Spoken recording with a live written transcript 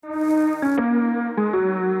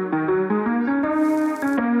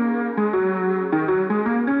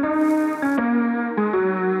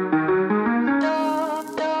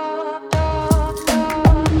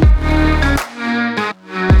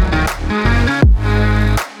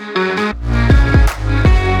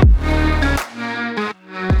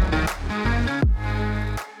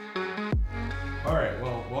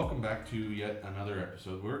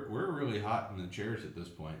really hot in the chairs at this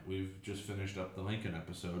point. We've just finished up the Lincoln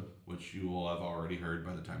episode, which you will have already heard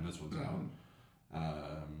by the time this one's out.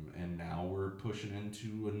 And now we're pushing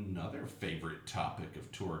into another favorite topic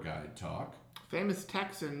of tour guide talk. Famous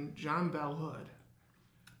Texan John Bell Hood.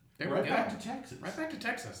 Right back to Texas. Right back to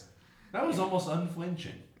Texas. That was almost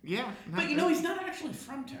unflinching. Yeah. But he's not actually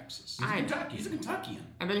from Texas. He's Kentucky. He's a Kentuckian.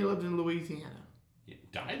 And then he lived in Louisiana. Yeah,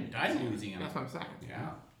 died in Louisiana. That's what I'm saying. Yeah.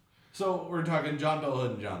 So we're talking John Bell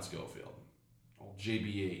Hood and John Schofield. Old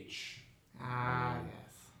JBH. Yes.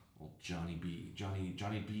 Old Johnny B.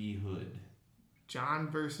 Johnny B. Hood. John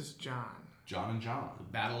versus John. John and John. The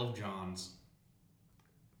Battle of Johns.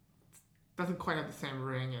 Doesn't quite have the same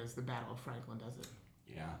ring as the Battle of Franklin, does it?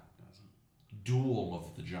 Yeah. Duel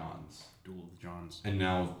of the Johns. Duel of the Johns. And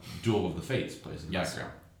now Duel of the Fates plays in the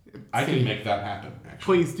background. See, I can make that happen,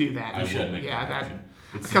 actually. Please do that. I should make that happen.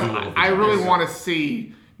 Because I really want to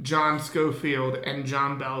see John Schofield and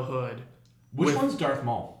John Bell Hood. Which one's Darth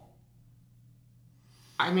Maul?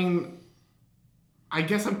 I mean, I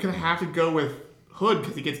guess I'm going to have to go with Hood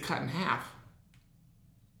because he gets cut in half.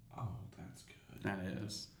 Oh, that's good. That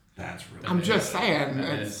is. That's really I'm good. just saying.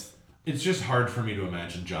 It's just hard for me to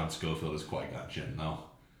imagine John Schofield as Qui-Gon Jinn, though.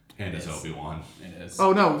 And as Obi-Wan. It is.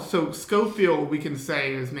 Oh, no. So Schofield, we can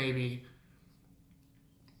say, is maybe...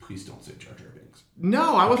 Please don't say Jar Jar Binks.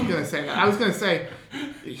 No, I wasn't going to say that. I was going to say,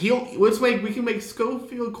 we can make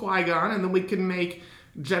Schofield Qui-Gon, and then we can make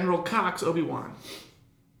General Cox Obi-Wan.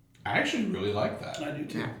 I actually really like that. I do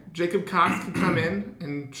too. Yeah. Jacob Cox can come in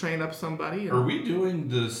and train up somebody. Are we doing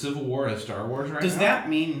the Civil War as Star Wars right now? Does that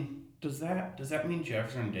mean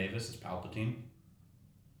Jefferson Davis is Palpatine?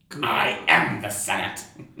 I am the Senate.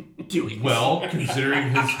 Do it. Well, considering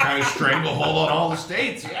his kind of stranglehold on all the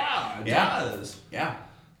states, yeah, it does. Yeah.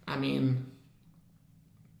 I mean...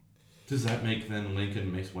 Does that make then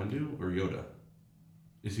Lincoln Mace Windu or Yoda?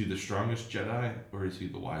 Is he the strongest Jedi or is he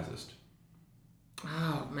the wisest?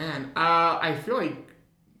 Oh, man. I feel like...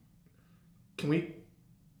 Can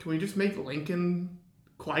we just make Lincoln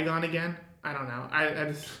Qui-Gon again? I don't know.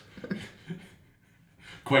 I just...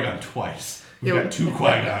 Qui-Gon twice. We got two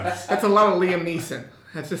Qui-Gons. That's a lot of Liam Neeson.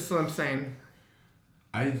 That's just what I'm saying.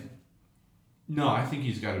 I think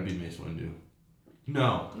he's got to be Mace Windu.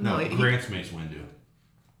 No, Grant's Mace Windu.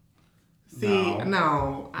 See,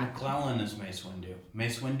 no. McClellan is Mace Windu.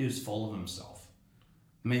 Mace Windu's full of himself.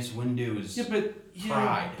 Mace Windu is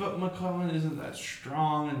pride. But McClellan isn't that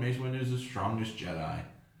strong, and Mace Windu is the strongest Jedi.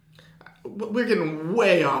 We're getting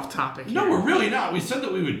way off topic here. No, we're really not. We said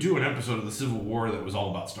that we would do an episode of the Civil War that was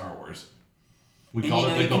all about Star Wars. We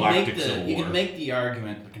called it the Galactic Civil War. You could make the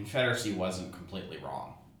argument the Confederacy wasn't completely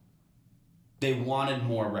wrong. They wanted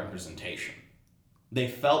more representation. They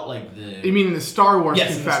felt like the... You mean the Star Wars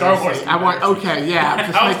Confederacy? Yes, the Star Wars Confederacy. Okay, yeah. I'm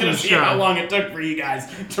just I was going to making see sure. how long it took for you guys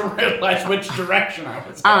to realize which direction I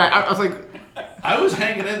was going. All right, I was like... I was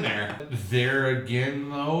hanging in there. There again,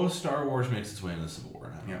 though, Star Wars makes its way into the Civil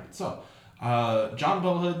War now. Yeah. So, John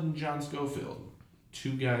Bell Hood and John Schofield.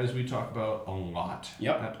 Two guys we talk about a lot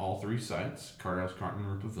at all three sites. Cardhouse, Carton,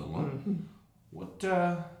 and Rupavilla. Mm-hmm. What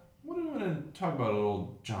do we want to talk about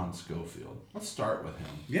old John Schofield? Let's start with him.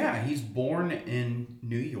 Yeah, he's born in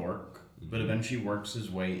New York, but eventually works his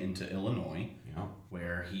way into Illinois,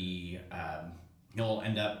 where he'll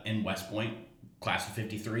end up in West Point, class of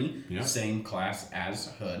 53, same class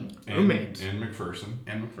as Hood. Roommates. And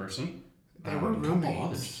McPherson. They were roommates.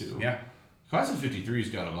 Others too. Yeah. Class of 53's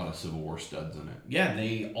got a lot of Civil War studs in it. Yeah,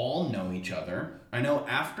 they all know each other. I know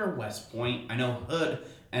after West Point, I know Hood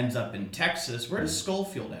ends up in Texas. Where does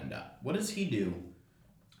Schofield end up? What does he do?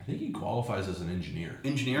 I think he qualifies as an engineer.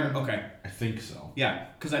 Engineer? Okay. I think so. Yeah,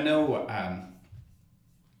 because I know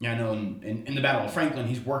in the Battle of Franklin,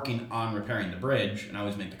 he's working on repairing the bridge, and I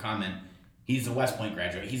always make the comment, he's a West Point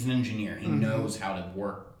graduate. He's an engineer. He knows how to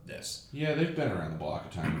work this. Yeah, they've been around the block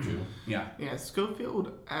a time or two. Yeah. Yeah,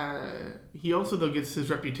 Schofield, he also, though, gets his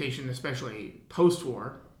reputation, especially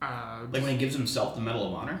post-war. Like when he gives himself the Medal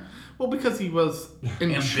of Honor? Well, because he was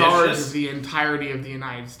in charge of the entirety of the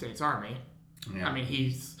United States Army. Yeah. I mean,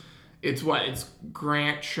 it's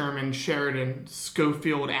Grant, Sherman, Sheridan,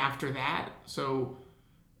 Schofield after that. So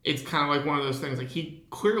it's kind of like one of those things. Like, he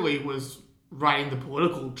clearly was riding the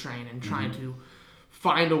political train and trying to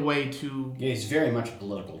find a way to... Yeah, he's very much a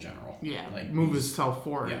political general. Yeah, like move himself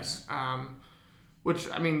forward. Yes. Which,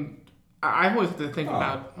 I mean, I always have to think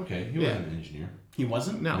about... Okay, he wasn't an engineer. He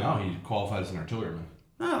wasn't? No, he qualified as an artilleryman.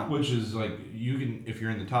 Oh. Which is like, you can, if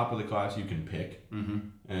you're in the top of the class, you can pick. Mm-hmm.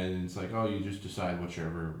 And it's like, you just decide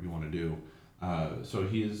whichever you want to do. So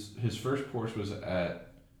his first course was at...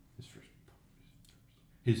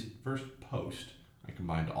 His first post, I I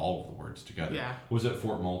combined all of the words together. Yeah. Was at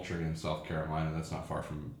Fort Moultrie in South Carolina. That's not far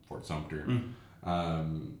from Fort Sumter.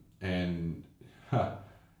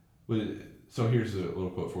 So here's a little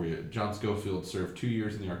quote for you. John Schofield served 2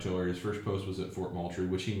 years in the artillery. His first post was at Fort Moultrie,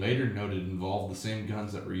 which he later noted involved the same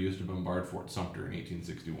guns that were used to bombard Fort Sumter in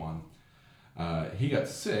 1861. He got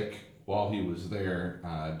sick while he was there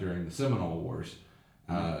during the Seminole Wars,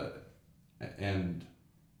 and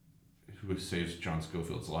who saves John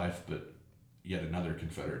Schofield's life, but yet another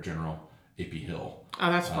Confederate general, A.P. Hill.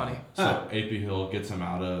 Oh, that's funny. So A.P. Hill gets him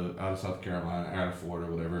out of South Carolina, out of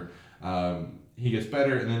Florida, whatever. He gets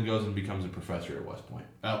better and then goes and becomes a professor at West Point.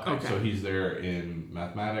 Okay. So he's there in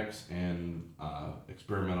mathematics and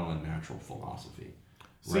experimental and natural philosophy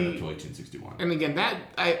right up to 1861. And again, that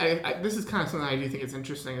I this is kind of something I do think is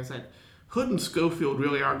interesting, is that Hood and Schofield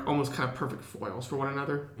really are almost kind of perfect foils for one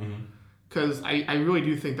another. Because I really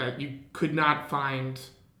do think that you could not find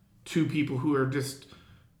two people who are just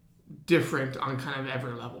different on kind of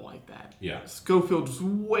every level like that. Yeah. Schofield's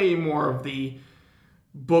way more of the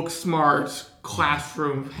book smart,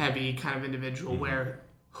 classroom heavy kind of individual, where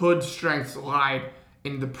Hood's strengths lied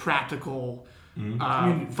in the practical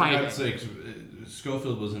fighting. For God's sakes,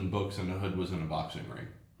 Schofield was in books and Hood was in a boxing ring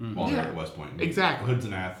while they're at West Point. Exactly. Hood's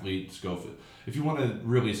an athlete. Schofield. If you want to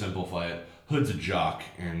really simplify it, Hood's a jock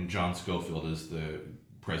and John Schofield is the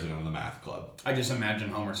president of the math club. I just imagine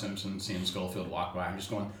Homer Simpson seeing Schofield walk by and just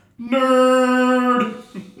going, nerd!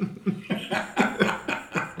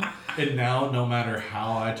 And now, no matter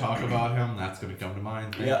how I talk about him, that's going to come to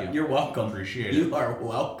mind. Thank you. You're welcome. Appreciate it. You are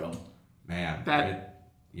welcome. Man.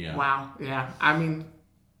 Yeah. Wow. Yeah. I mean,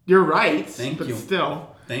 you're right. Thank but you.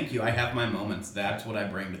 Still. Thank you. I have my moments. That's what I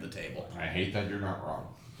bring to the table. I hate that you're not wrong.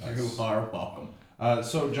 You are welcome.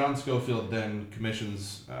 So John Schofield then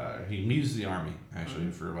commissions, he leaves the Army, actually,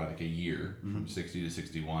 for about like a year, from 60 to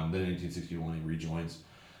 61. Then in 1861, he rejoins.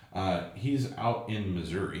 He's out in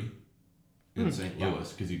Missouri, in St.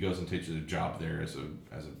 Louis, because he goes and takes a job there as a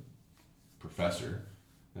professor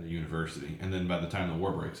at a university. And then by the time the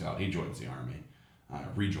war breaks out, he joins the Army,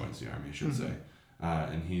 rejoins the Army, I should say.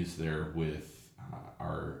 And he's there with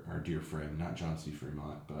our dear friend, not John C.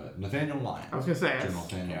 Fremont, but Nathaniel Lyon. I was going to say, General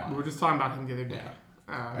Nathaniel Lyon. we were just talking about him the other day.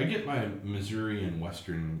 I get my Missouri and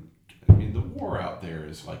Western. I mean, the war out there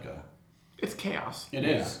is like it's chaos. It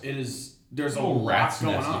is. There's a rat's lot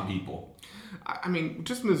going nest on. of people. I mean,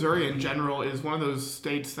 just Missouri in general is one of those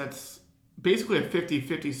states that's basically a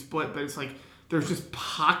 50-50 split, but it's like there's just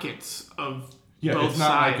pockets of both it's not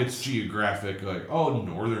sides. like it's geographic, like,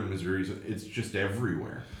 northern Missouri. It's just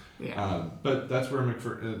everywhere. Yeah. But that's where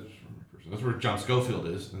that's where John Schofield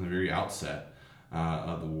is in the very outset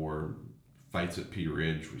of the war. Fights at Pea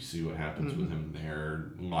Ridge. We see what happens with him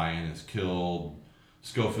there. Lyon is killed.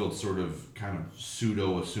 Schofield sort of kind of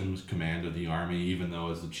pseudo assumes command of the army, even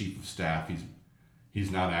though as the chief of staff,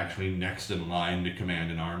 he's not actually next in line to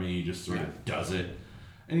command an army. He just sort of does it.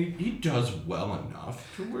 And he does well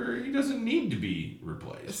enough to where he doesn't need to be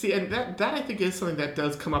replaced. See, and that I think is something that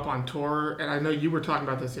does come up on tour, and I know you were talking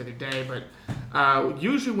about this the other day, but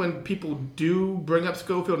usually when people do bring up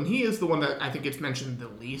Schofield, and he is the one that I think gets mentioned the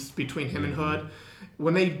least between him and Hood,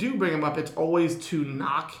 when they do bring him up, it's always to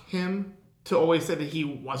knock him, to always say that he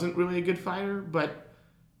wasn't really a good fighter, but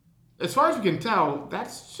as far as we can tell,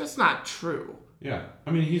 that's just not true. Yeah.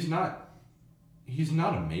 I mean, he's not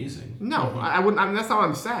amazing. No, I wouldn't. I mean, that's not what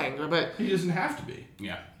I'm saying. But he doesn't have to be.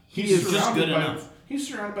 Yeah, He's just good enough. He's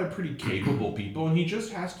surrounded by pretty capable people, and he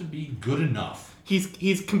just has to be good enough.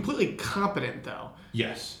 He's completely competent, though.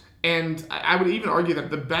 Yes. And I would even argue that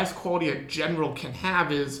the best quality a general can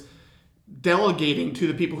have is delegating to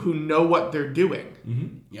the people who know what they're doing.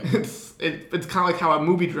 Yep. It's kind of like how a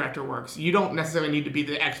movie director works. You don't necessarily need to be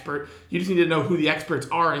the expert. You just need to know who the experts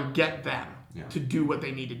are and get them to do what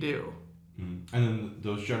they need to do. And then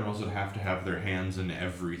those generals that have to have their hands in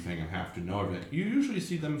everything and have to know everything, you usually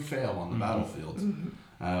see them fail on the battlefields. And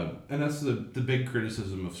that's the big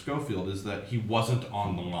criticism of Schofield, is that he wasn't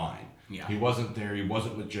on the line. Yeah. He wasn't there. He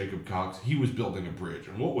wasn't with Jacob Cox. He was building a bridge.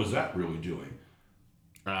 And what was that really doing?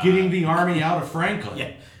 Getting the army out of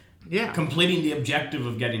Franklin. Yeah. Completing the objective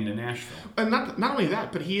of getting to Nashville. And not only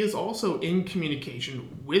that, but he is also in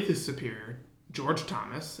communication with his superior, George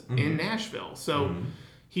Thomas, in Nashville. So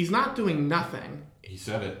he's not doing nothing. He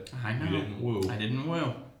said it. I know. You didn't woo. I didn't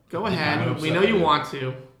woo. Go ahead. We know you want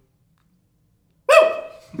to. Woo!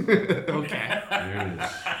 Okay.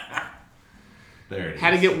 There it is.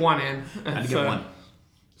 Had to get one in. Had to get one.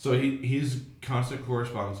 So he's constant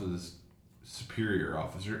correspondence with his superior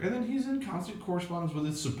officer, and then he's in constant correspondence with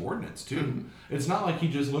his subordinates too. It's not like he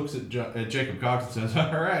just looks at Jacob Cox and says,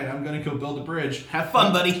 "All right, I'm going to go build a bridge. Have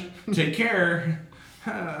fun, buddy. Take care."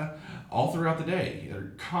 all throughout the day.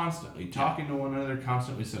 They're constantly talking to one another,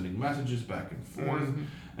 constantly sending messages back and forth. Mm-hmm.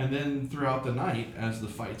 And then throughout the night, as the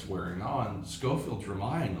fight's wearing on, Schofield's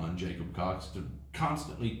relying on Jacob Cox to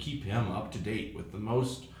constantly keep him up to date with the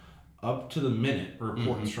most up-to-the-minute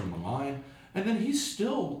reports from the line. And then he's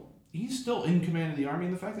still in command of the Army,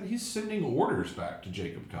 and the fact that he's sending orders back to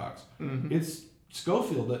Jacob Cox. Mm-hmm. It's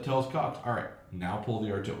Schofield that tells Cox, all right, now pull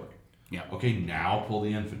the artillery. Yeah. Okay, now pull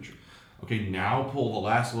the infantry. Okay, now pull the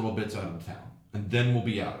last little bits out of town, and then we'll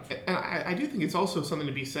be out of it. And I do think it's also something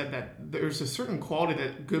to be said that there's a certain quality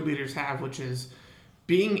that good leaders have, which is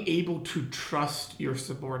being able to trust your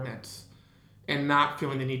subordinates and not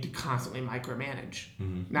feeling the need to constantly micromanage.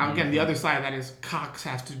 Mm-hmm. Now, again, the other side of that is Cox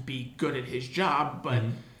has to be good at his job, but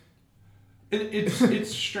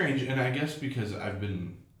it's strange, and I guess because I've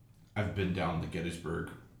been down the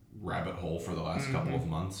Gettysburg rabbit hole for the last couple of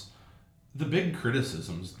months. The big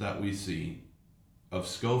criticisms that we see of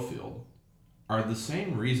Schofield are the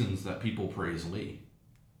same reasons that people praise Lee.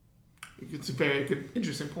 It's a very good,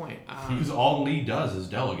 interesting point. Because all Lee does is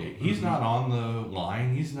delegate. He's not on the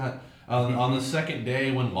line. He's not on the second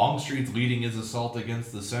day when Longstreet's leading his assault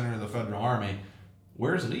against the center of the Federal Army.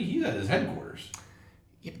 Where's Lee? He's at his headquarters.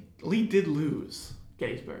 Yeah, Lee did lose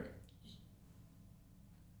Gettysburg.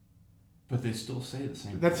 But they still say the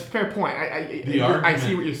same thing. That's a fair point. I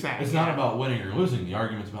see what you're saying. It's not about winning or losing. The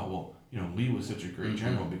argument's about, well, Lee was such a great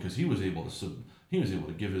general because he was able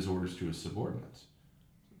to give his orders to his subordinates.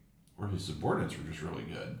 Or his subordinates were just really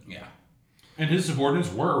good. Yeah. And his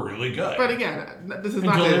subordinates were really good. But again, this is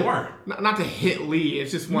until they weren't. Not to hit Lee.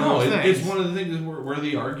 It's just one of those things. It's one of the things where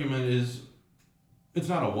the argument is, it's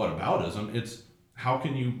not a whataboutism. It's how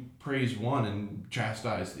can you praise one and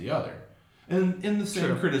chastise the other. And in the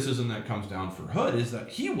same criticism that comes down for Hood is that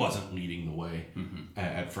he wasn't leading the way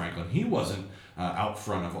at Franklin. He wasn't out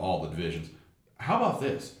front of all the divisions. How about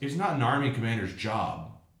this? It's not an Army commander's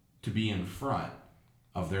job to be in front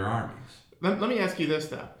of their armies. Let me ask you this,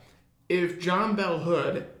 though. If John Bell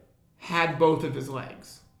Hood had both of his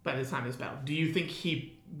legs by the time of this battle, do you think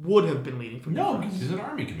he would have been leading from the front? No, because he's an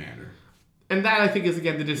Army commander. And that, I think, is,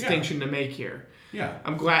 again, the distinction to make here. Yeah.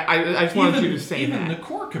 I'm glad. I just wanted you to say that. Even the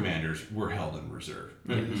Corps commanders were held in reserve.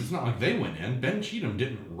 Mm-hmm. It's not like they went in. Ben Cheatham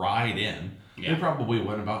didn't ride in. Yeah. They probably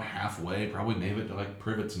went about halfway, probably made it to like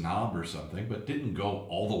Privet's Knob or something, but didn't go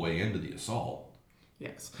all the way into the assault.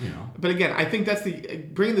 Yes. But again, I think that's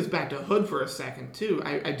bringing this back to Hood for a second, too.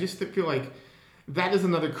 I just feel like that is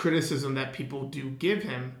another criticism that people do give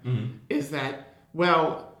him, is that,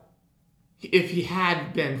 well, if he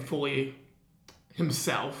had been fully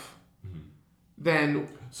himself, then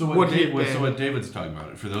what David's talking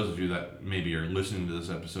about, for those of you that maybe are listening to this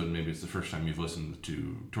episode, maybe it's the first time you've listened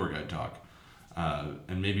to Tour Guide Talk,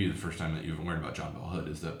 and maybe the first time that you've learned about John Bell Hood,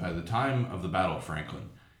 is that by the time of the Battle of Franklin,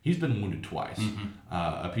 he's been wounded twice.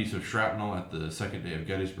 A piece of shrapnel at the second day of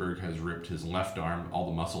Gettysburg has ripped his left arm, all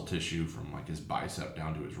the muscle tissue from like his bicep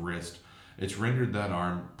down to his wrist. It's rendered that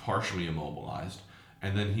arm partially immobilized.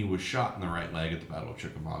 And then he was shot in the right leg at the Battle of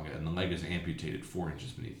Chickamauga, and the leg is amputated 4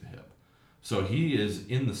 inches beneath the hip. So he is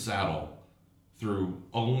in the saddle through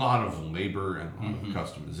a lot of labor and a lot of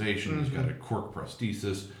customization. He's got a cork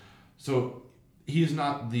prosthesis. So he is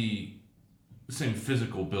not the same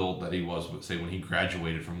physical build that he was, say, when he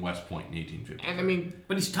graduated from West Point in 1850. And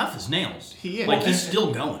but he's tough as nails. He is. Like, he's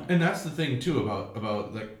still going. And that's the thing, too,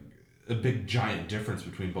 about like a big giant difference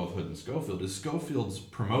between both Hood and Schofield is Schofield's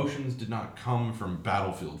promotions did not come from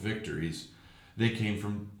battlefield victories. They came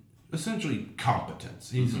from essentially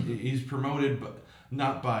competence. He's promoted, but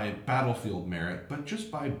not by battlefield merit, but just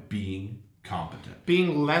by being competent.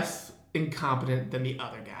 Being less incompetent than the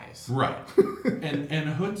other guys. Right. and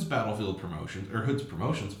Hood's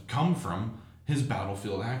promotions come from his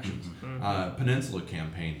battlefield actions. Peninsula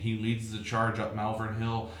Campaign, he leads the charge up Malvern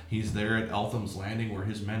Hill. He's there at Eltham's Landing where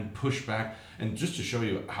his men push back. And just to show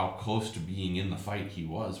you how close to being in the fight he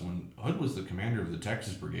was, when Hood was the commander of the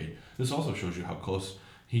Texas Brigade, this also shows you how close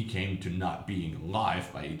he came to not being alive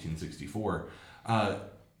by 1864.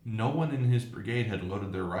 No one in his brigade had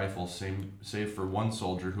loaded their rifles, save for one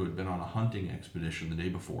soldier who had been on a hunting expedition the day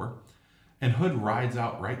before. And Hood rides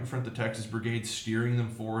out right in front of the Texas Brigade, steering them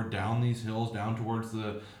forward down these hills, down towards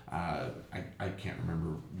the, I can't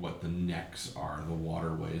remember what the necks are, the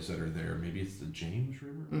waterways that are there. Maybe it's the James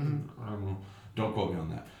River? I don't know. Don't quote me on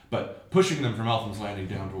that. But pushing them from Eltham's Landing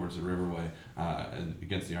down towards the Riverway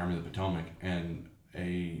against the Army of the Potomac. And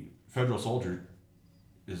a Federal soldier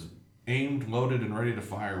is aimed, loaded, and ready to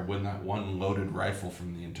fire when that one loaded rifle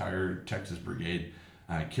from the entire Texas Brigade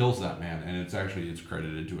kills that man, and it's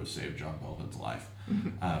credited to have saved John Bellhood's life.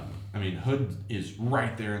 I mean, Hood is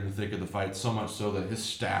right there in the thick of the fight, so much so that his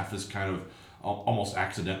staff is kind of almost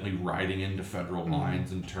accidentally riding into Federal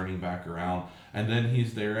lines and turning back around, and then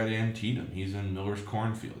he's there at Antietam. He's in Miller's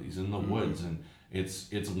cornfield. He's in the woods, and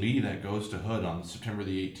it's Lee that goes to Hood on September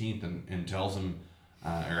the 18th and tells him, or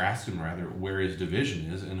asks him rather, where his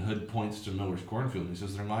division is, and Hood points to Miller's cornfield and he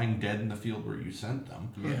says, they're lying dead in the field where you sent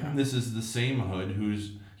them. And this is the same Hood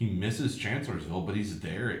he misses Chancellorsville, but he's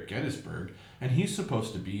there at Gettysburg, and he's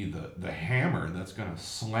supposed to be the hammer that's going to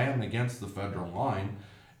slam against the Federal line,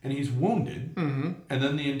 and he's wounded, and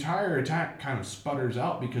then the entire attack kind of sputters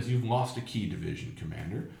out because you've lost a key division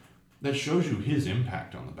commander. That shows you his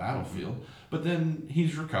impact on the battlefield. But then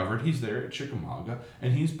he's recovered, he's there at Chickamauga,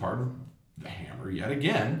 and he's part of the hammer yet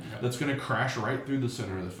again that's going to crash right through the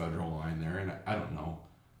center of the Federal line there. And I don't know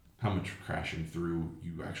how much crashing through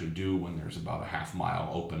you actually do when there's about a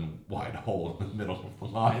half-mile open wide hole in the middle of the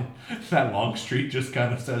line. That Longstreet just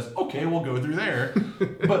kind of says, okay, we'll go through there.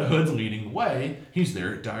 But Hood's leading the way. He's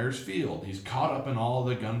there at Dyer's Field. He's caught up in all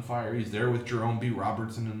the gunfire. He's there with Jerome B.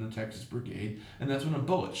 Robertson and the Texas Brigade. And that's when a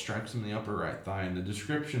bullet strikes him in the upper right thigh. And the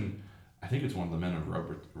description, I think it's one of the men of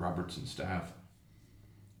Robertson's staff,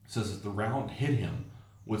 says that the round hit him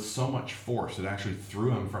with so much force it actually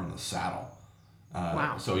threw him from the saddle.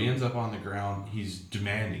 Wow. So he ends up on the ground. He's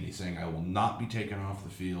demanding. He's saying, I will not be taken off the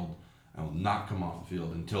field. I will not come off the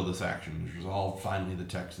field until this action is resolved. Finally, the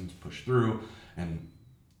Texans push through, and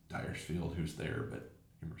Dyer's Field, who's there, but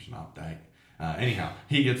Emerson Opdyke. Anyhow,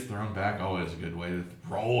 he gets thrown back. Oh, it's a good way to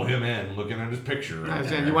roll him in, looking at his picture. Right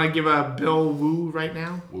there. You want to give a Bill woo right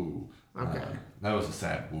now? Woo. Okay. That was a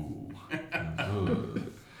sad woo.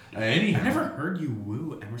 Anyhow. I've never heard you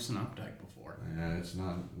woo Emerson Opdyke before. Yeah, it's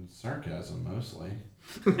sarcasm mostly.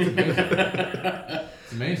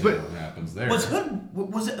 It's amazing what happens there.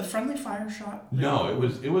 Was it a friendly fire shot? No, it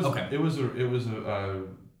was okay. It was I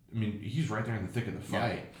mean, he's right there in the thick of the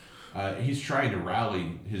fight. Yeah. He's trying to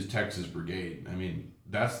rally his Texas Brigade. I mean,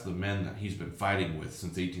 that's the men that he's been fighting with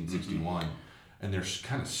since 1861, and they're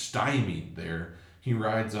kind of stymied there. He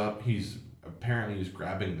rides up. He's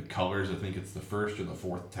grabbing the colors. I think it's the 1st or the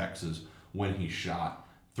 4th Texas when he's shot,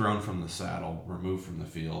 thrown from the saddle, removed from the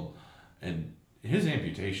field, and his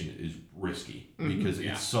amputation is risky because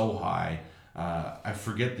it's so high. I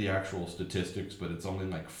forget the actual statistics, but it's only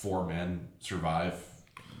like 4 men survive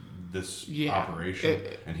this operation,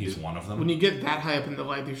 and he's one of them. When you get that high up in the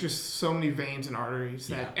leg, there's just so many veins and arteries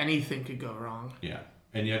that anything could go wrong. Yeah,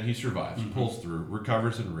 and yet he survives, pulls through,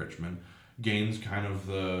 recovers in Richmond, gains kind of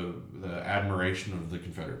the admiration of the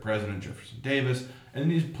Confederate president, Jefferson Davis, and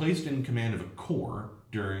he's placed in command of a corps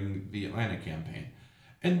during the Atlanta campaign.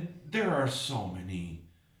 And there are so many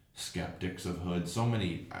skeptics of Hood, so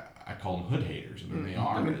many, I call them Hood haters, and they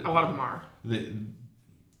are. I mean, a lot of them are.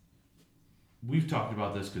 We've talked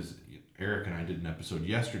about this because Eric and I did an episode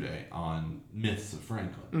yesterday on myths of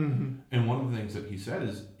Franklin. And one of the things that he said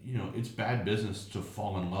is, it's bad business to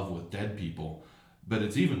fall in love with dead people, but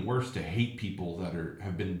it's even worse to hate people that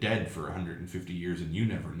have been dead for 150 years and you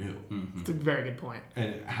never knew. It's a very good point.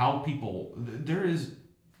 And how people,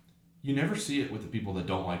 you never see it with the people that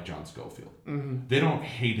don't like John Schofield. They don't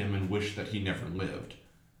hate him and wish that he never lived.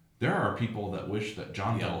 There are people that wish that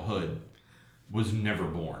John Bell Hood was never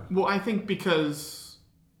born. Well, I think because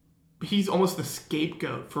he's almost the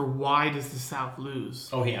scapegoat for why does the South lose.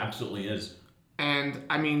 Oh, he absolutely is. And,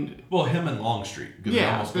 I mean... Well, him and Longstreet. Because they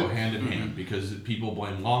almost go hand in hand. Because people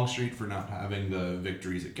blame Longstreet for not having the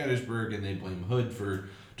victories at Gettysburg, and they blame Hood for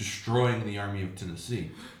destroying the Army of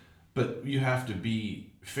Tennessee. But you have to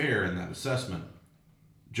be fair in that assessment.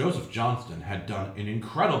 Joseph Johnston had done an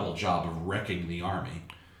incredible job of wrecking the Army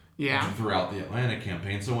throughout the Atlanta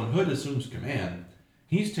campaign. So when Hood assumes command,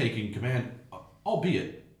 he's taking command,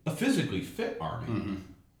 albeit a physically fit Army,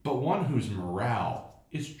 but one whose morale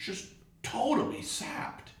is just totally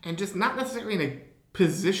sapped. And just not necessarily in a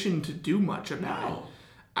position to do much about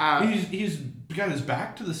it. He's got his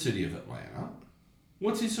back to the city of Atlanta.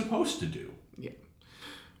 What's he supposed to do? Yeah.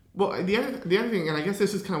 Well, the other thing, and I guess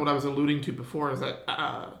this is kind of what I was alluding to before, is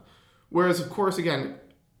that whereas, of course, again,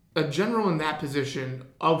 a general in that position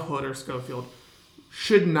of Hood or Schofield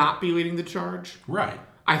should not be leading the charge. Right.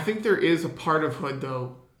 I think there is a part of Hood,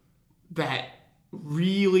 though, that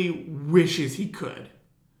really wishes he could.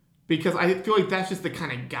 Because I feel like that's just the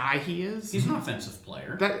kind of guy he is. He's an offensive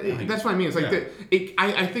player. That's what I mean. It's like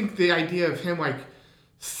I think the idea of him like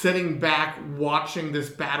sitting back, watching this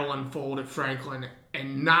battle unfold at Franklin,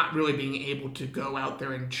 and not really being able to go out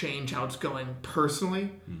there and change how it's going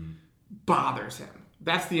personally bothers him.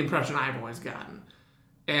 That's the impression I've always gotten.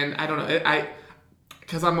 And I don't know.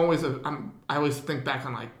 because I always think back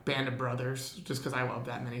on like Band of Brothers, just because I love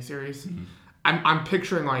that miniseries. Mm-hmm. I'm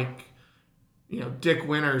picturing like, Dick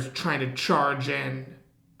Winters trying to charge in.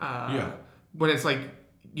 When it's like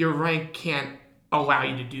your rank can't allow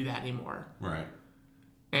you to do that anymore. Right.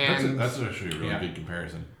 And that's actually a really good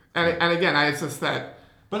comparison. And again, it's just that.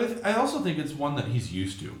 But I also think it's one that he's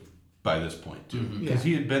used to by this point too, because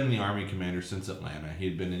he had been the Army commander since Atlanta. He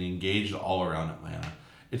had been engaged all around Atlanta.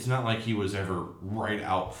 It's not like he was ever right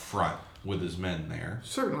out front with his men there.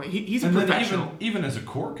 Certainly, he's a professional. Then even as a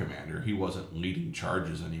corps commander, he wasn't leading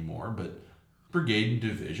charges anymore. But brigade and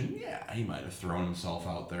division, he might have thrown himself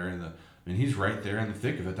out there he's right there in the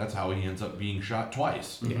thick of it. That's how he ends up being shot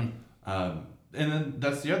twice. Yeah. And then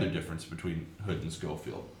that's the other difference between Hood and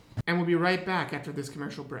Schofield. And we'll be right back after this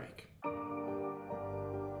commercial break.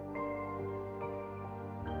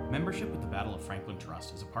 Membership with the Battle of Franklin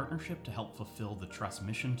Trust is a partnership to help fulfill the Trust's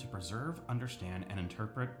mission to preserve, understand, and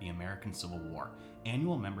interpret the American Civil War.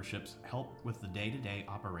 Annual memberships help with the day-to-day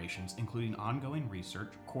operations, including ongoing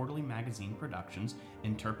research, quarterly magazine productions,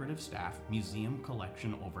 interpretive staff, museum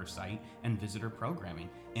collection oversight, and visitor programming.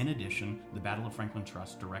 In addition, the Battle of Franklin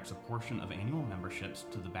Trust directs a portion of annual memberships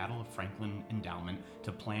to the Battle of Franklin Endowment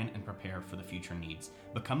to plan and prepare for the future needs.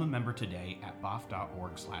 Become a member today at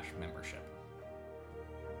boff.org/membership.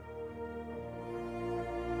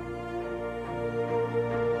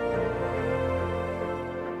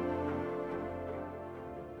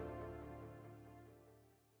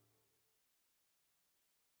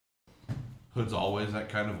 Hood's always that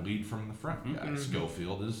kind of lead from the front guy. Mm-hmm.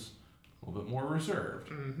 Schofield is a little bit more reserved.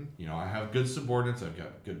 Mm-hmm. I have good subordinates. I've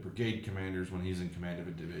got good brigade commanders when he's in command of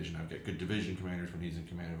a division. I've got good division commanders when he's in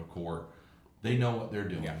command of a corps. They know what they're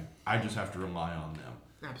doing. Yeah. I just have to rely on them.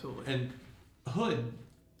 Absolutely. And Hood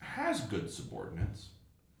has good subordinates,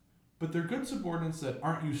 but they're good subordinates that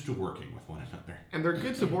aren't used to working with one another. And they're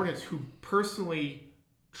good subordinates who personally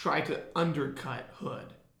try to undercut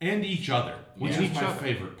Hood. And each other, which is my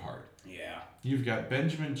favorite part. Yeah. You've got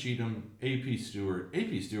Benjamin Cheatham, A.P. Stewart.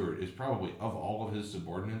 A.P. Stewart is probably, of all of his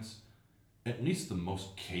subordinates, at least the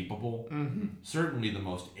most capable, certainly the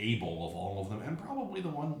most able of all of them, and probably the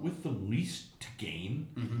one with the least to gain.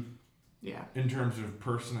 Mm-hmm. Yeah. In terms of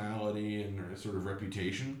personality and sort of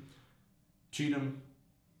reputation. Cheatham,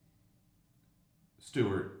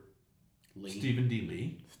 Stewart, Stephen D.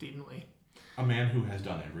 Lee. Stephen Lee. A man who has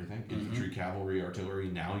done everything. Infantry, cavalry, artillery.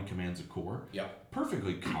 Now he commands a corps. Yep.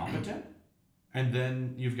 Perfectly competent. And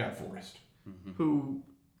then you've got Forrest. Mm-hmm. Who,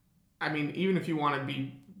 even if you want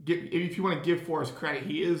to give Forrest credit,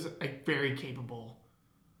 he is a very capable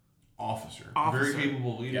officer. A very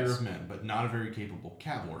capable leader of men, but not a very capable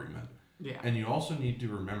cavalryman. Yeah. And you also need to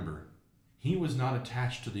remember, he was not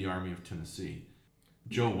attached to the Army of Tennessee.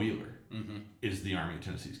 Joe Wheeler is the Army of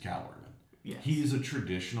Tennessee's cavalryman. Yes. He is a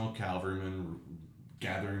traditional cavalryman,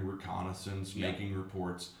 gathering reconnaissance, making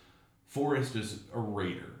reports. Forrest is a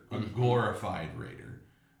raider, a glorified raider.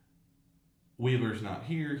 Wheeler's not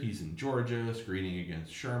here. He's in Georgia, screening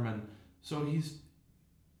against Sherman. So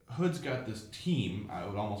Hood's got this team. I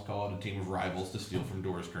would almost call it a team of rivals to steal from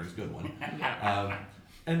Doris Kearns Goodwin.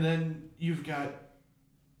 And then you've got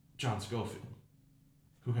John Schofield,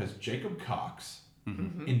 who has Jacob Cox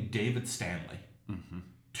and David Stanley.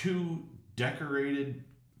 Two decorated,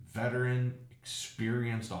 veteran,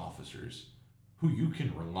 experienced officers who you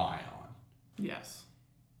can rely on. Yes.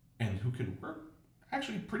 And who can work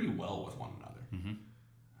actually pretty well with one another.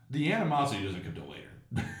 The animosity doesn't come till later.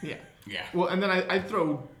 Yeah. Well, and then I'd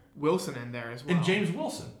throw Wilson in there as well. And James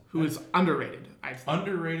Wilson. Who is underrated, I'd say.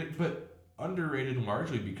 Underrated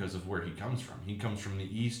largely because of where he comes from. He comes from the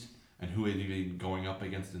East, and who had he been going up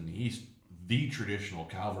against in the East? The traditional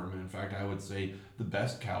cavalryman. In fact, I would say the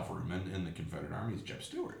best cavalryman in the Confederate Army is Jeb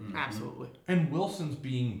Stuart. Absolutely. And Wilson's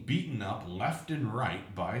being beaten up left and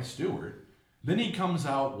right by Stuart. Then he comes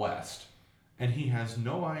out west, and he has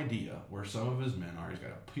no idea where some of his men are. He's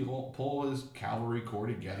got to pull his cavalry corps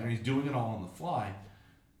together, and he's doing it all on the fly.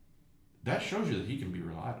 That shows you that he can be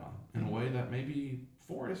relied on in a way that maybe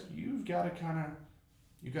Forrest, you've got to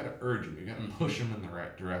urge him. You've got to push him in the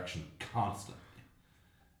right direction constantly.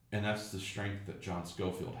 And that's the strength that John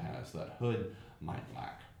Schofield has that Hood might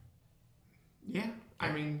lack. Yeah,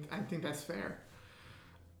 I think that's fair.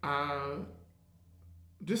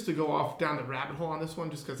 Just to go off down the rabbit hole on this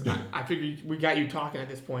one, just because I figured we got you talking at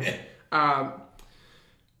this point.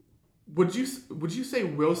 Would you say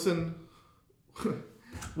Wilson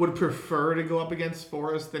would prefer to go up against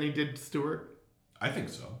Forrest than he did Stuart? I think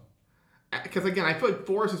so. Because again, I feel like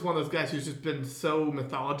Forrest is one of those guys who's just been so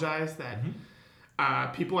mythologized that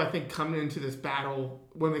people, I think, coming into this battle,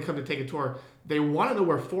 when they come to take a tour, they want to know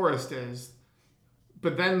where Forrest is,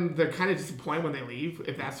 but then they're kind of disappointed when they leave,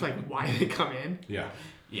 if that's like why they come in. Yeah.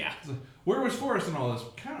 Yeah. So, where was Forrest and all this?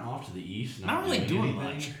 Kind of off to the east. Not really doing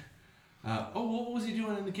much. What was he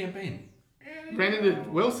doing in the campaign? Ran into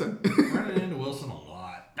Wilson. Running into Wilson a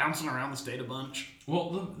lot. Bouncing around the state a bunch.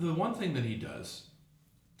 Well, the one thing that he does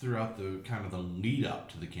throughout the kind of the lead up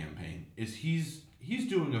to the campaign is he's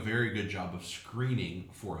doing a very good job of screening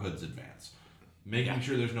for Hood's advance. Making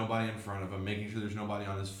sure there's nobody in front of him, making sure there's nobody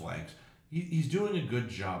on his flanks. He's doing a good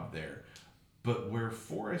job there. But where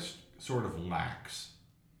Forrest sort of lacks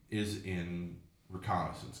is in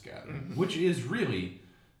reconnaissance gathering, which is really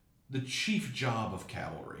the chief job of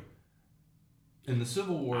cavalry. In the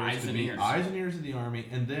Civil War, is to be eyes and ears of the army,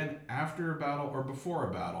 and then after a battle or before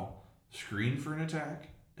a battle, screen for an attack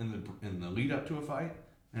in the lead up to a fight,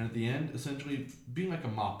 and at the end, essentially being like a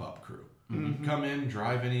mop-up crew. Come in,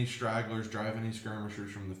 drive any stragglers, drive any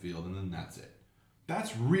skirmishers from the field, and then that's it.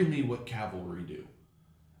 That's really what cavalry do.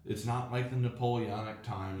 It's not like the Napoleonic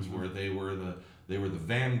times where they were the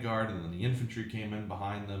vanguard, and then the infantry came in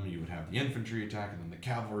behind them. You would have the infantry attack, and then the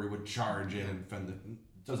cavalry would charge in and defend.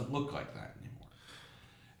 It doesn't look like that anymore.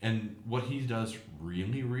 And what he does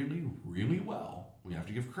really, really, really well, we have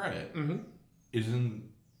to give credit, is in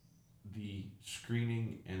the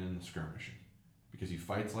screening and in the skirmishing. Because he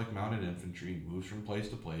fights like mounted infantry, moves from place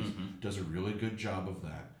to place, does a really good job of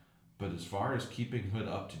that. But as far as keeping Hood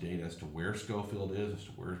up to date as to where Schofield is, as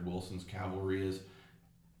to where Wilson's cavalry is,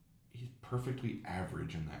 he's perfectly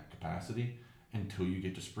average in that capacity until you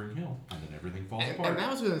get to Spring Hill, and then everything falls apart. And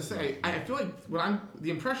I was going to say, I feel like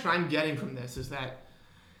the impression I'm getting from this is that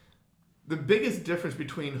the biggest difference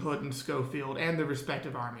between Hood and Schofield and the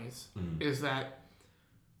respective armies is that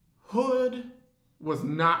Hood was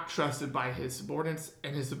not trusted by his subordinates,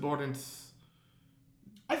 and his subordinates.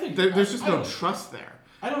 I think there's just no trust there.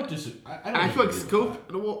 I don't disagree. I feel like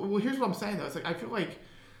Schofield. Well, here's what I'm saying though. It's like I feel like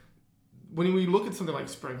when we look at something like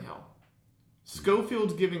Spring Hill,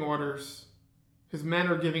 Schofield's giving orders, his men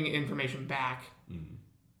are giving information back,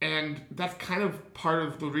 and that's kind of part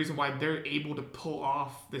of the reason why they're able to pull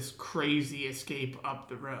off this crazy escape up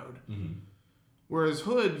the road. Whereas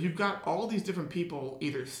Hood, you've got all these different people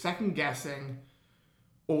either second guessing,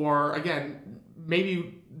 or again,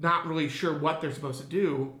 maybe not really sure what they're supposed to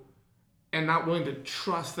do, and not willing to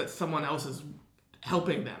trust that someone else is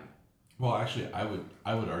helping them. Well, actually, I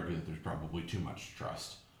would argue that there's probably too much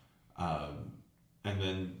trust. And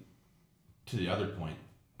then to the other point,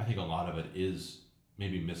 I think a lot of it is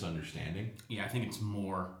maybe misunderstanding. Yeah, I think it's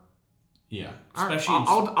more. Yeah, especially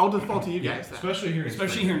I'll default to you guys. Then. Especially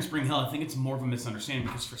here in Spring Hill, I think it's more of a misunderstanding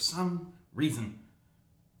because for some reason,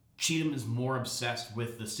 Cheatham is more obsessed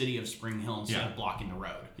with the city of Spring Hill instead of blocking the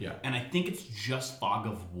road. Yeah. And I think it's just fog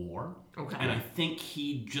of war. Okay. And I think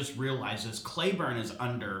he just realizes Claiborne is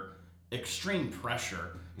under extreme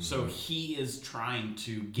pressure, so he is trying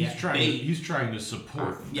to get He's trying to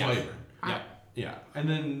support Claiborne. Yeah. And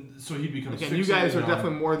then so he becomes you guys are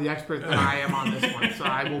definitely more the experts than I am on this one, so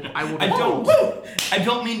I will I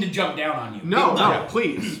don't mean to jump down on you. No,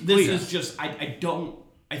 please. This is just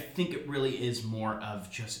I think it really is more of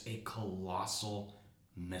just a colossal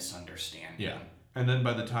misunderstanding. Yeah. And then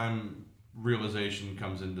by the time realization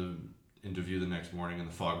comes into view the next morning and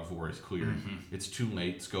the fog of war is cleared, it's too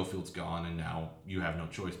late. Schofield's gone, and now you have no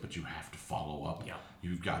choice, but you have to follow up. Yeah.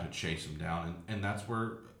 You've got to chase him down. And that's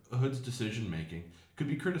where Hood's decision-making could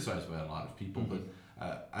be criticized by a lot of people, but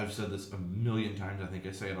I've said this a million times. I think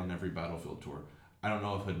I say it on every battlefield tour. I don't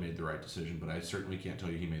know if Hood made the right decision, but I certainly can't tell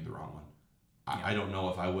you he made the wrong one. I don't know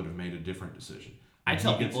if I would have made a different decision. I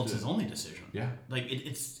tell people it's his only decision. Yeah. Like,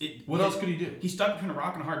 what else could he do? He's stuck between a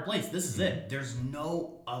rock and a hard place. This is it. There's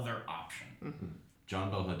no other option.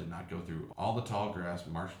 John Bell Hood did not go through all the tall grass,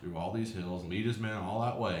 march through all these hills, lead his men all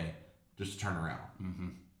that way, just to turn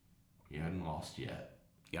around. He hadn't lost yet.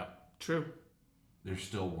 Yep. True. There's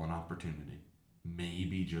still one opportunity.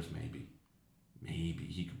 Maybe, just maybe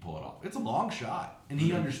he could pull it off. It's a long shot, and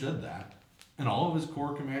he understood that. And all of his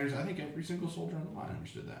corps commanders, I think every single soldier on the line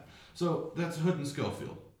understood that. So that's Hood and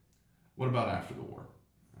Schofield. What about after the war?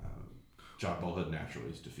 John Bell Hood naturally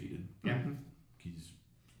is defeated. Yeah.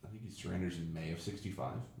 I think he surrenders in May of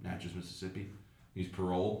 65, Natchez, Mississippi. He's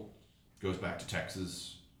paroled, goes back to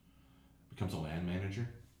Texas, becomes a land manager.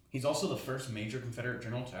 He's also the first major Confederate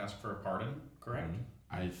general to ask for a pardon, correct?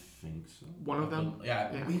 I think so. One of them?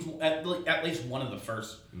 Yeah. He's at least one of the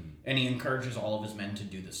first. And he encourages all of his men to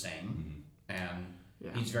do the same. And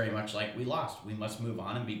he's very much like, we lost. We must move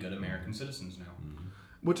on and be good American citizens now.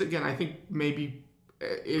 Which, again, I think maybe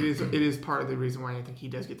it is part of the reason why I think he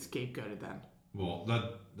does get scapegoated then. Well,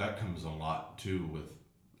 that comes a lot, too,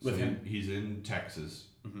 with him. He's in Texas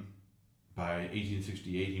by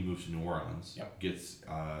 1868, he moves to New Orleans, Yep. gets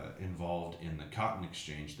involved in the cotton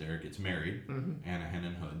exchange there, gets married, Anna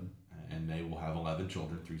Hennon Hood, and they will have 11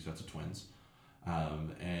 children, 3 sets of twins.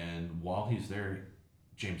 And while he's there,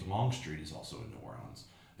 James Longstreet is also in New Orleans.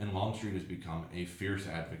 And Longstreet has become a fierce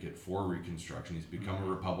advocate for Reconstruction. He's become a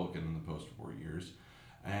Republican in the post-war years.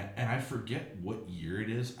 And I forget what year it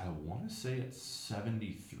is. I want to say it's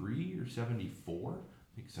 73 or 74.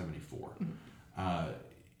 I think 74.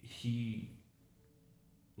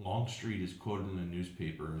 Longstreet is quoted in the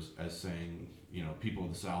newspapers as saying, people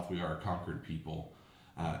of the South, we are a conquered people,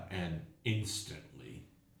 and instantly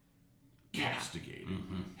castigated,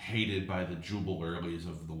 hated by the Jubal Earlys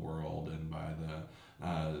of the world and by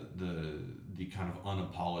the kind of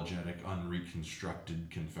unapologetic, unreconstructed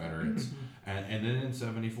Confederates. And then in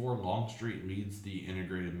 74, Longstreet leads the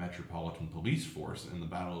Integrated Metropolitan Police Force in the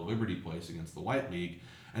Battle of Liberty Place against the White League.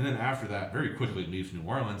 And then after that, very quickly leaves New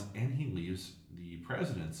Orleans, and he leaves the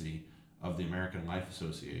presidency of the American Life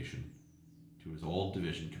Association to his old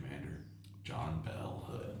division commander, John Bell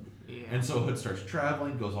Hood. Yeah. And so Hood starts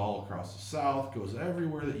traveling, goes all across the South, goes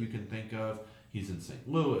everywhere that you can think of. He's in St.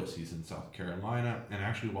 Louis, he's in South Carolina, and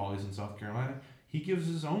actually while he's in South Carolina, he gives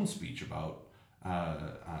his own speech about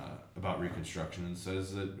Reconstruction and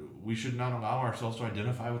says that we should not allow ourselves to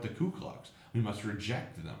identify with the Ku Klux. We must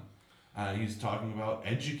reject them. He's talking about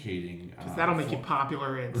educating. Because that'll make you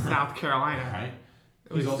popular in South Carolina. Right.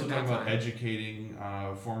 He's also talking about educating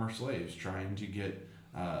former slaves, trying to get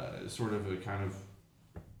sort of a kind of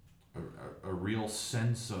a real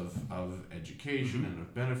sense of education and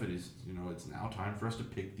of benefit. Is it's now time for us to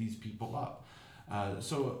pick these people up.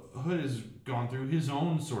 So Hood has gone through his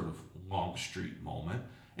own sort of Longstreet moment,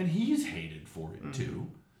 and he's hated for it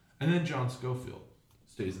too. And then John Schofield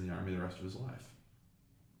stays in the Army the rest of his life.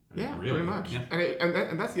 Yeah, really, pretty much. Yeah.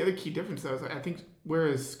 And that's the other key difference, though. Is I think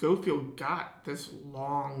whereas Schofield got this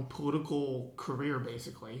long political career,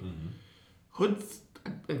 basically, Hood's,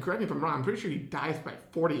 and correct me if I'm wrong, I'm pretty sure he dies by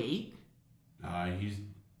 48. He's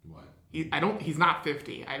what? He's not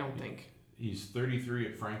 50. I don't think. He's 33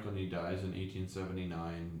 at Franklin. He dies in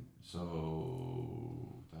 1879.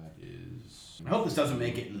 So that is. I hope this doesn't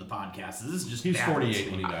make it into the podcast. This is just. He's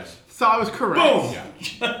 48 when he dies. So I was correct. Boom.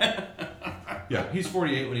 Yeah. Yeah, he's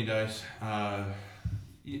 48 when he dies. And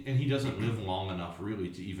he doesn't live long enough, really,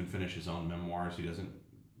 to even finish his own memoirs. He doesn't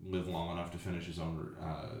live long enough to finish his own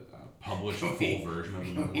published full version of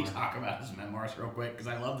the memoir. Can we talk about his memoirs real quick? Because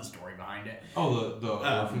I love the story behind it. Oh, the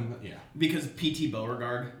orphan? Yeah. Because P.T.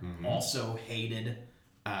 Beauregard also hated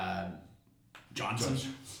Johnson.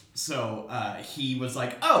 So he was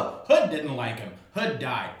like, oh, Hood didn't like him. Hood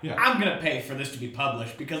died. Yeah. I'm going to pay for this to be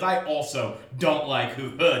published because I also don't like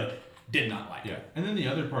who Hood did not like. Yeah. And then the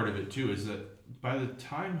other part of it, too, is that by the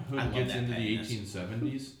time Hood gets into the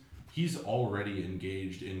 1870s, he's already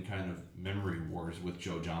engaged in kind of memory wars with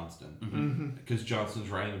Joe Johnston. Because Johnston's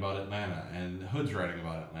writing about Atlanta, and Hood's writing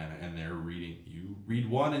about Atlanta, and they're reading, you read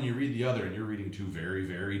one and you read the other, and you're reading two very,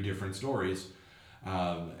 very different stories.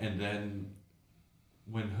 And then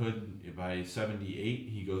when Hood, by 78,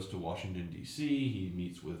 he goes to Washington, D.C., he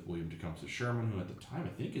meets with William Tecumseh Sherman, who at the time I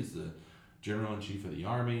think is the General-in-Chief of the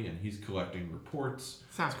Army, and he's collecting reports.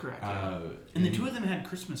 Sounds correct. And the two of them had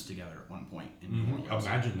Christmas together at one point in New Orleans.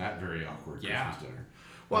 Imagine that very awkward Christmas dinner.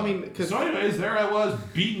 Well, I mean, so anyways, there I was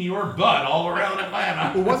beating your butt all around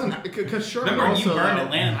Atlanta. Well, wasn't because Sherman remember also you burned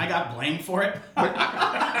Atlanta and I got blamed for it.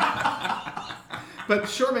 But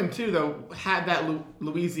Sherman too, though, had that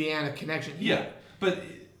Louisiana connection. Yeah, but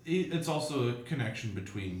it's also a connection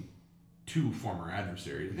between two former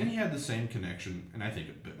adversaries, and he had the same connection, and I think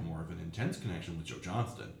a bit more of an intense connection with Joe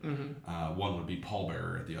Johnston. One would be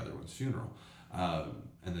pallbearer at the other one's funeral, and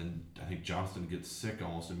then I think Johnston gets sick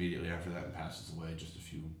almost immediately after that and passes away just a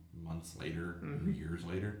few months later, years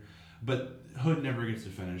later. But Hood never gets to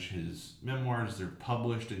finish his memoirs. They're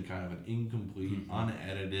published in kind of an incomplete,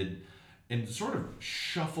 unedited, and sort of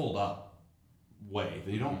shuffled up way.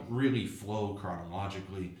 They don't really flow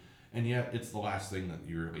chronologically. And yet, it's the last thing that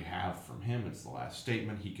you really have from him. It's the last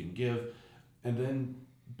statement he can give. And then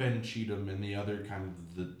Ben Cheatham and the other kind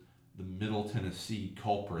of the Middle Tennessee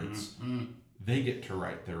culprits, they get to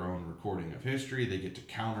write their own recording of history. They get to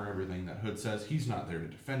counter everything that Hood says. He's not there to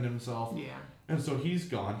defend himself. Yeah. And so he's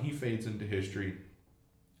gone. He fades into history.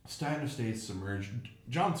 Steiner stays submerged.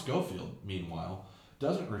 John Schofield, meanwhile,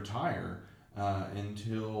 doesn't retire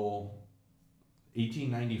until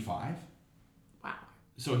 1895.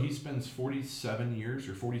 So he spends 47 years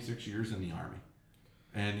or 46 years in the Army.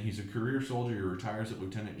 And he's a career soldier. He retires at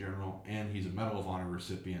Lieutenant General, and he's a Medal of Honor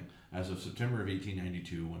recipient as of September of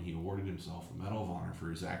 1892 when he awarded himself the Medal of Honor for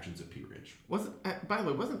his actions at Pea Ridge. By the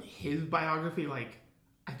way, wasn't his biography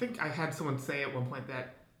I think I had someone say at one point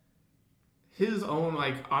that his own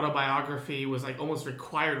autobiography was almost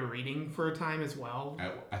required reading for a time as well.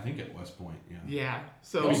 I think at West Point, yeah. Yeah.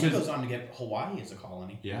 So he also goes on to get Hawaii as a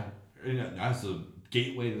colony. Yeah, as the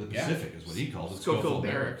gateway to the Pacific is what he calls it. Schofield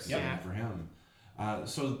Barracks. Yeah, for him.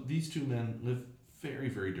 So these two men live very,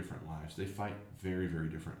 very different lives. They fight very, very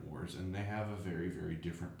different wars, and they have a very, very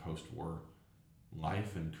different post-war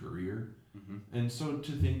life and career. Mm-hmm. And so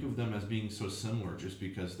to think of them as being so similar just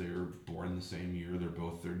because they're born the same year, they're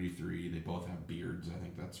both 33, they both have beards, I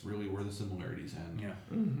think that's really where the similarities end. Yeah.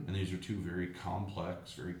 Mm-hmm. And these are two very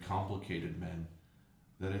complex, very complicated men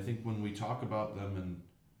that I think when we talk about them and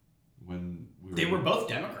when they were both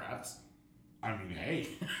Democrats. I mean, hey.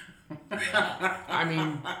 I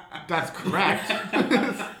mean, that's correct.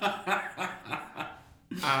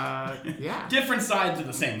 Yeah. Different sides of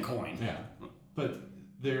the same coin. Yeah. But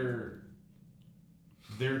their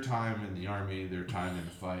time in the Army, their time in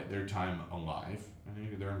the fight, their time alive, I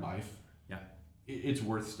think their life. Yeah. It's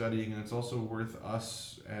worth studying, and it's also worth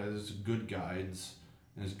us as good guides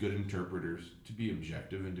and as good interpreters to be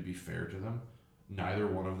objective and to be fair to them. Neither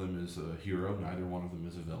one of them is a hero. Neither one of them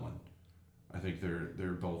is a villain. I think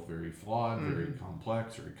they're both very flawed, very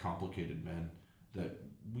complex, very complicated men that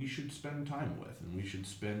we should spend time with, and we should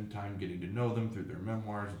spend time getting to know them through their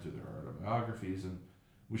memoirs and through their autobiographies, and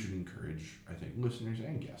we should encourage, I think, listeners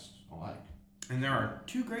and guests alike. And there are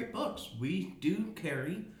two great books. We do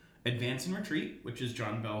carry Advance and Retreat, which is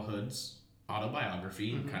John Bell Hood's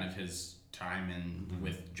autobiography, kind of his time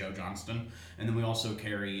with Joe Johnston. And then we also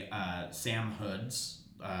carry Sam Hood's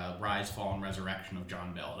Rise, Fall, and Resurrection of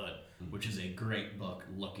John Bell Hood, which is a great book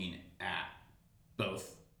looking at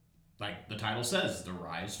both, like the title says, the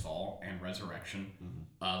rise, fall, and resurrection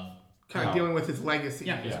of... Kind of dealing with his legacy.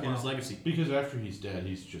 Yeah, his legacy. Because after he's dead,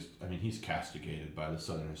 he's castigated by the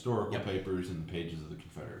Southern Historical Papers and the pages of the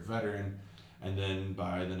Confederate Veteran. And then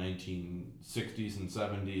by the 1960s and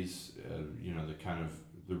 70s,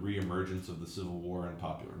 the reemergence of the Civil War in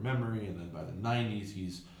popular memory. And then by the 90s,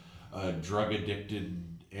 he's a drug-addicted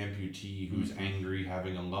amputee who's angry,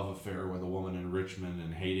 having a love affair with a woman in Richmond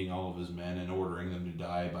and hating all of his men and ordering them to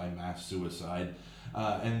die by mass suicide.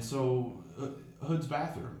 And so Hood's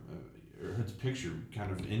Hood's picture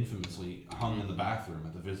kind of infamously hung in the bathroom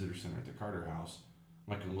at the visitor center at the Carter House,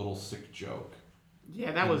 like a little sick joke.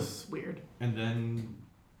 Yeah, that was weird. And then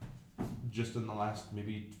just in the last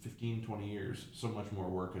maybe 15, 20 years, so much more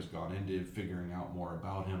work has gone into figuring out more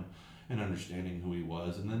about him and understanding who he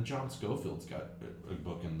was. And then John Schofield's got a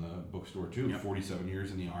book in the bookstore too, 47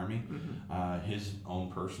 years in the Army, his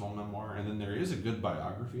own personal memoir. And then there is a good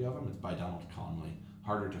biography of him. It's by Donald Conley.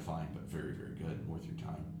 Harder to find, but very, very good and worth your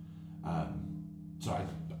time. So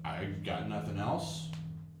I got nothing else.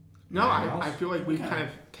 No, I feel like we've kind of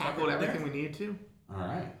tackled everything we needed to. All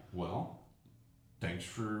right. Well, thanks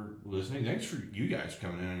for listening. Thanks for you guys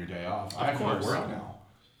coming in on your day off. I have to work now.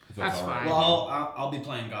 That's fine. Well, I'll be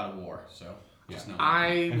playing God of War, so just know.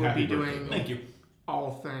 I will be doing Thank you.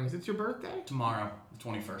 all things. It's your birthday? Tomorrow, the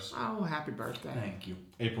 21st. Oh, happy birthday. Thank you.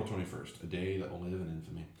 April 21st, a day that will live in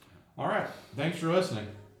infamy. All right. Thanks for listening.